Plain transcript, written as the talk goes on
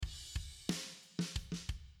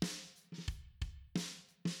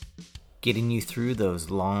getting you through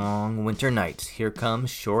those long winter nights. Here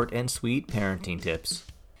comes short and sweet parenting tips.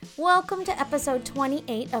 Welcome to episode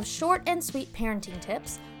 28 of Short and Sweet Parenting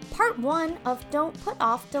Tips, part 1 of Don't Put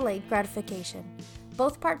Off Delayed Gratification.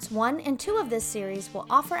 Both parts 1 and 2 of this series will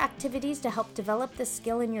offer activities to help develop this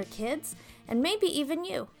skill in your kids and maybe even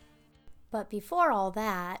you. But before all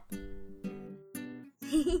that...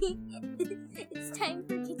 It's time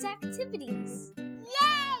for kids' activities.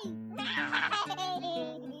 Yay!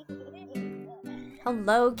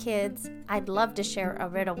 Hello, kids. I'd love to share a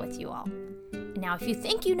riddle with you all. Now, if you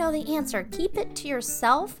think you know the answer, keep it to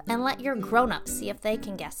yourself and let your grown-ups see if they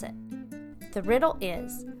can guess it. The riddle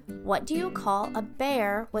is, what do you call a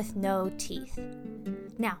bear with no teeth?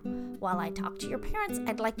 Now, while I talk to your parents,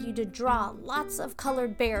 I'd like you to draw lots of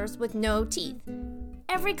colored bears with no teeth.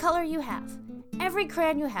 Every color you have, every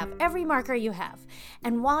crayon you have, every marker you have.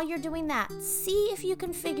 And while you're doing that, see if you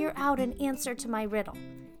can figure out an answer to my riddle.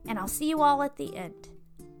 And I'll see you all at the end.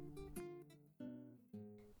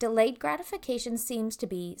 Delayed gratification seems to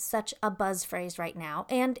be such a buzz phrase right now,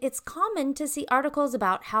 and it's common to see articles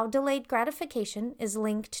about how delayed gratification is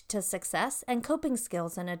linked to success and coping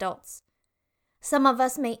skills in adults. Some of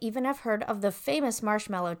us may even have heard of the famous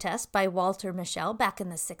marshmallow test by Walter Mischel back in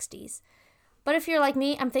the 60s. But if you're like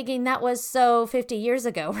me, I'm thinking that was 50 years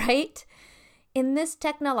ago, right? In this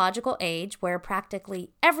technological age where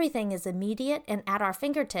practically everything is immediate and at our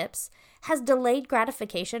fingertips, has delayed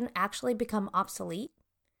gratification actually become obsolete?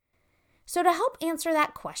 So to help answer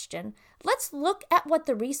that question, let's look at what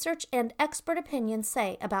the research and expert opinions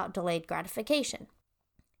say about delayed gratification.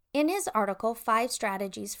 In his article, 5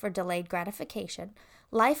 Strategies for Delayed Gratification,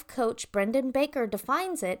 life coach Brendan Baker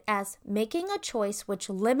defines it as making a choice which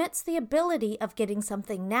limits the ability of getting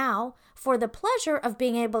something now for the pleasure of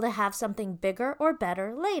being able to have something bigger or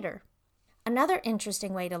better later. Another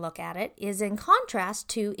interesting way to look at it is in contrast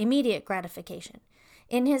to immediate gratification.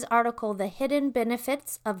 In his article, The Hidden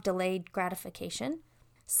Benefits of Delayed Gratification,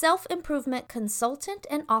 self-improvement consultant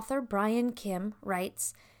and author Brian Kim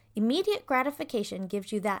writes, immediate gratification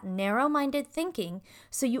gives you that narrow-minded thinking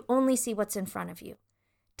so you only see what's in front of you.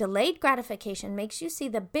 Delayed gratification makes you see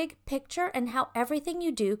the big picture and how everything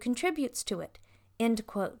you do contributes to it. End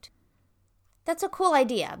quote. That's a cool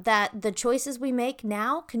idea, that the choices we make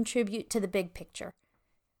now contribute to the big picture.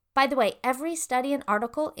 By the way, every study and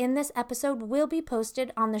article in this episode will be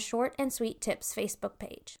posted on the Short and Sweet Tips Facebook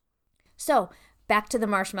page. So, back to the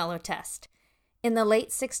marshmallow test. In the late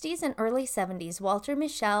 60s and early 70s, Walter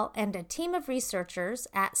Mischel and a team of researchers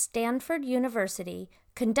at Stanford University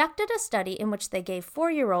conducted a study in which they gave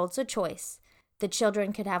 4-year-olds a choice. The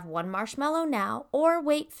children could have 1 marshmallow now or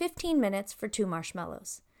wait 15 minutes for 2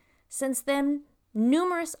 marshmallows. Since then,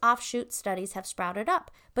 numerous offshoot studies have sprouted up,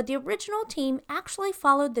 but the original team actually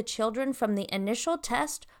followed the children from the initial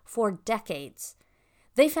test for decades.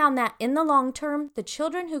 They found that in the long term, the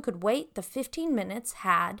children who could wait the 15 minutes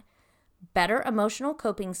had better emotional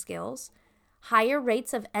coping skills, higher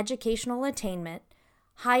rates of educational attainment,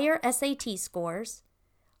 higher SAT scores,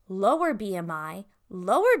 lower BMI,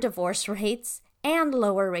 lower divorce rates, and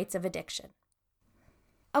lower rates of addiction.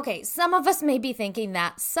 Okay, some of us may be thinking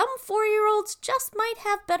that some 4-year-olds just might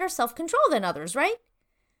have better self-control than others, right?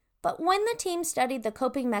 But when the team studied the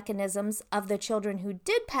coping mechanisms of the children who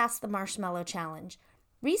did pass the marshmallow challenge,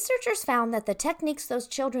 researchers found that the techniques those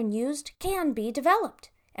children used can be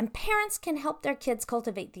developed, and parents can help their kids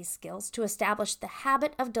cultivate these skills to establish the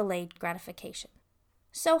habit of delayed gratification.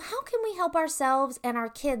 So how can we help ourselves and our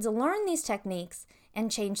kids learn these techniques and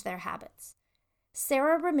change their habits?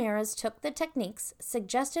 Sarah Ramirez took the techniques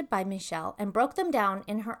suggested by Mischel and broke them down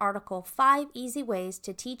in her article, 5 Easy Ways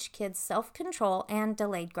to Teach Kids Self-Control and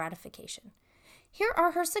Delayed Gratification. Here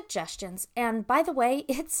are her suggestions, and by the way,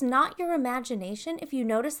 it's not your imagination if you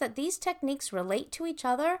notice that these techniques relate to each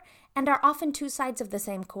other and are often 2 sides of the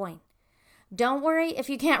same coin. Don't worry if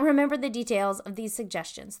you can't remember the details of these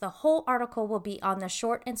suggestions. The whole article will be on the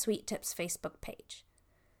Short and Sweet Tips Facebook page.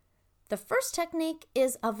 The first technique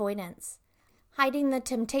is avoidance. Hiding the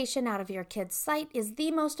temptation out of your kid's sight is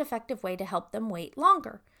the most effective way to help them wait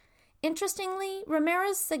longer. Interestingly,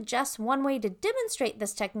 Ramirez suggests one way to demonstrate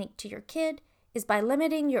this technique to your kid is by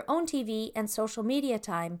limiting your own TV and social media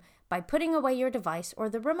time by putting away your device or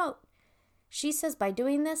the remote. She says by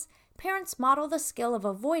doing this, parents model the skill of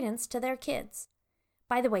avoidance to their kids.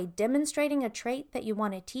 By the way, demonstrating a trait that you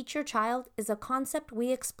want to teach your child is a concept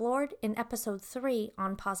we explored in episode 3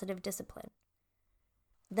 on positive discipline.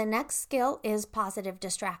 The next skill is positive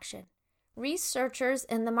distraction. Researchers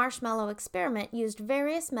in the marshmallow experiment used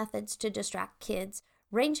various methods to distract kids,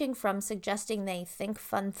 ranging from suggesting they think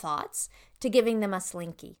fun thoughts to giving them a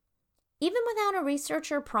Slinky. Even without a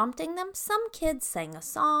researcher prompting them, some kids sang a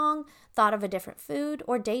song, thought of a different food,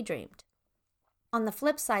 or daydreamed. On the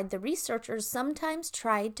flip side, the researchers sometimes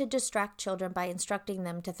tried to distract children by instructing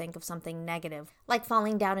them to think of something negative, like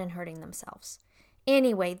falling down and hurting themselves.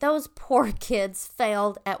 Anyway, those poor kids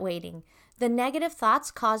failed at waiting. The negative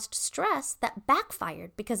thoughts caused stress that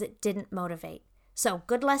backfired because it didn't motivate. So,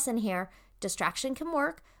 good lesson here. Distraction can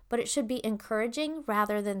work, but it should be encouraging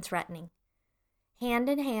rather than threatening. Hand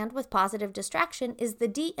in hand with positive distraction is the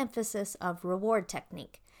de-emphasis of reward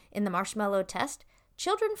technique. In the marshmallow test,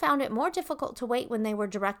 children found it more difficult to wait when they were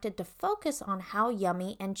directed to focus on how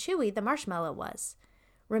yummy and chewy the marshmallow was.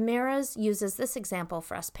 Ramirez uses this example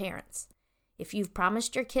for us parents. If you've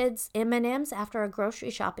promised your kids M&Ms after a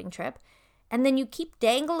grocery shopping trip, and then you keep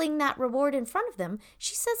dangling that reward in front of them,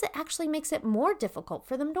 she says it actually makes it more difficult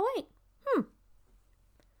for them to wait.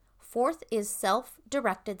 Fourth is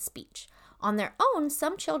self-directed speech. On their own,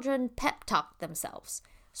 some children pep talk themselves.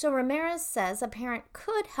 So Ramirez says a parent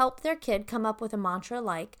could help their kid come up with a mantra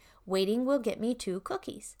like, "Waiting will get me 2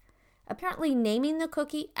 cookies." Apparently, naming the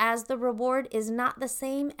cookie as the reward is not the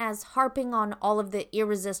same as harping on all of the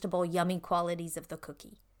irresistible yummy qualities of the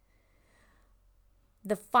cookie.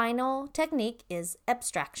 The final technique is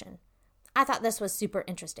abstraction. I thought this was super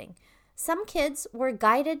interesting. Some kids were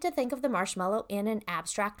guided to think of the marshmallow in an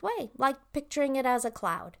abstract way, like picturing it as a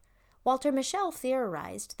cloud. Walter Mischel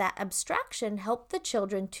theorized that abstraction helped the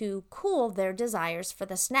children to cool their desires for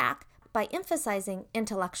the snack by emphasizing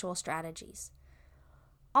intellectual strategies.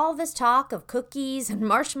 All this talk of cookies and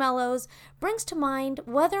marshmallows brings to mind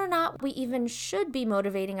whether or not we even should be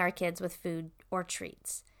motivating our kids with food or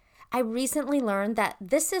treats. I recently learned that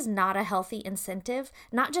this is not a healthy incentive,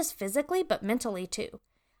 not just physically, but mentally too.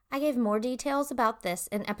 I gave more details about this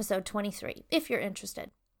in episode 23, if you're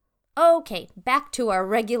interested. Okay, back to our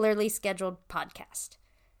regularly scheduled podcast.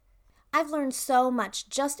 I've learned so much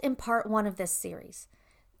just in part 1 of this series.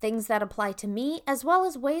 Things that apply to me, as well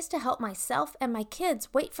as ways to help myself and my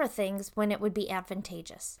kids wait for things when it would be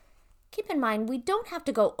advantageous. Keep in mind, we don't have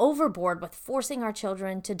to go overboard with forcing our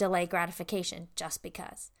children to delay gratification just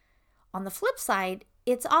because. On the flip side,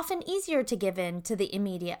 it's often easier to give in to the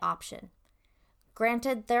immediate option.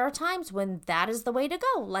 Granted, there are times when that is the way to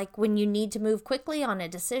go, like when you need to move quickly on a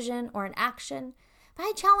decision or an action. But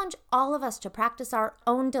I challenge all of us to practice our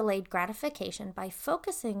own delayed gratification by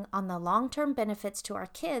focusing on the long-term benefits to our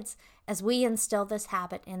kids as we instill this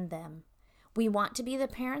habit in them. We want to be the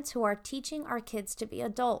parents who are teaching our kids to be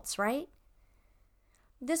adults, right?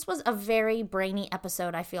 This was a very brainy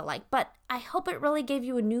episode, I feel like, but I hope it really gave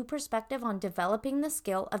you a new perspective on developing the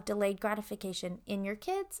skill of delayed gratification in your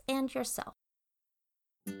kids and yourself.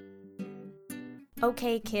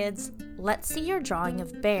 Okay, kids, let's see your drawing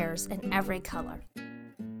of bears in every color.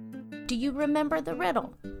 Do you remember the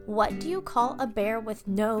riddle? What do you call a bear with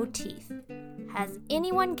no teeth? Has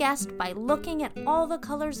anyone guessed by looking at all the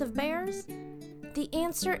colors of bears? The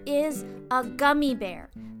answer is a gummy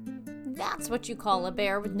bear. That's what you call a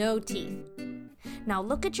bear with no teeth. Now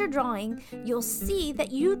look at your drawing. You'll see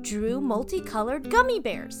that you drew multicolored gummy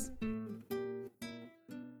bears.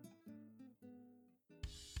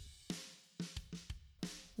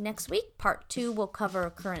 Next week, part 2 will cover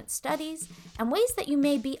current studies and ways that you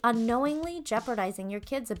may be unknowingly jeopardizing your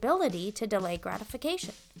kids' ability to delay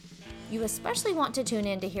gratification. You especially want to tune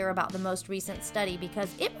in to hear about the most recent study because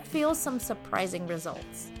it reveals some surprising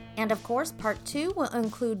results. And of course, part 2 will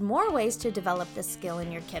include more ways to develop this skill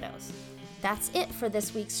in your kiddos. That's it for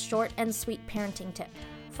this week's short and sweet parenting tip.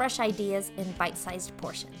 Fresh ideas in bite-sized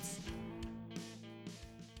portions.